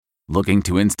Looking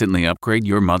to instantly upgrade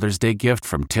your Mother's Day gift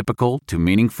from typical to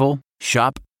meaningful?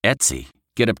 Shop Etsy.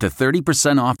 Get up to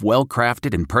 30% off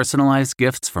well-crafted and personalized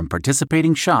gifts from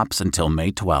participating shops until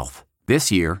May 12th. This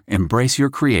year, embrace your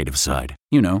creative side.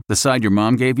 You know, the side your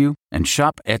mom gave you. And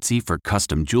shop Etsy for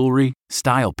custom jewelry,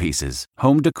 style pieces,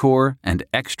 home decor, and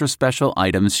extra special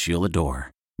items she'll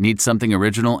adore. Need something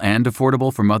original and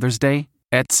affordable for Mother's Day?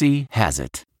 Etsy has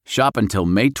it. Shop until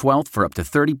May 12th for up to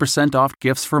 30% off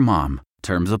gifts for mom.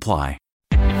 Terms apply.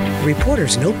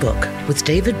 Reporter's Notebook with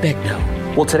David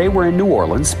Begnaud. Well, today we're in New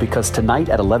Orleans because tonight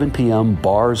at 11 p.m.,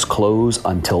 bars close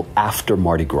until after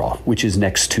Mardi Gras, which is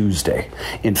next Tuesday.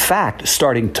 In fact,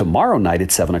 starting tomorrow night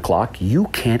at 7 o'clock, you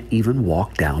can't even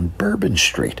walk down Bourbon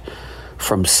Street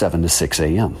from 7 to 6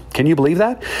 a.m. Can you believe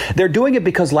that? They're doing it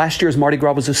because last year's Mardi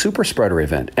Gras was a super spreader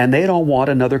event, and they don't want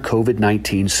another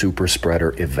COVID-19 super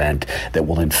spreader event that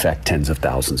will infect tens of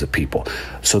thousands of people.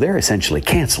 So they're essentially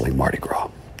canceling Mardi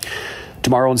Gras.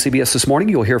 Tomorrow on CBS This Morning,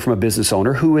 you'll hear from a business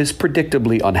owner who is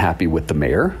predictably unhappy with the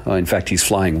mayor. In fact, he's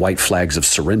flying white flags of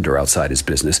surrender outside his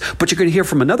business. But you're going to hear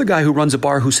from another guy who runs a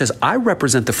bar who says, I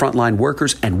represent the frontline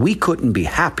workers, and we couldn't be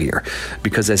happier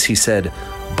because, as he said,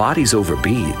 bodies over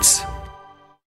beads.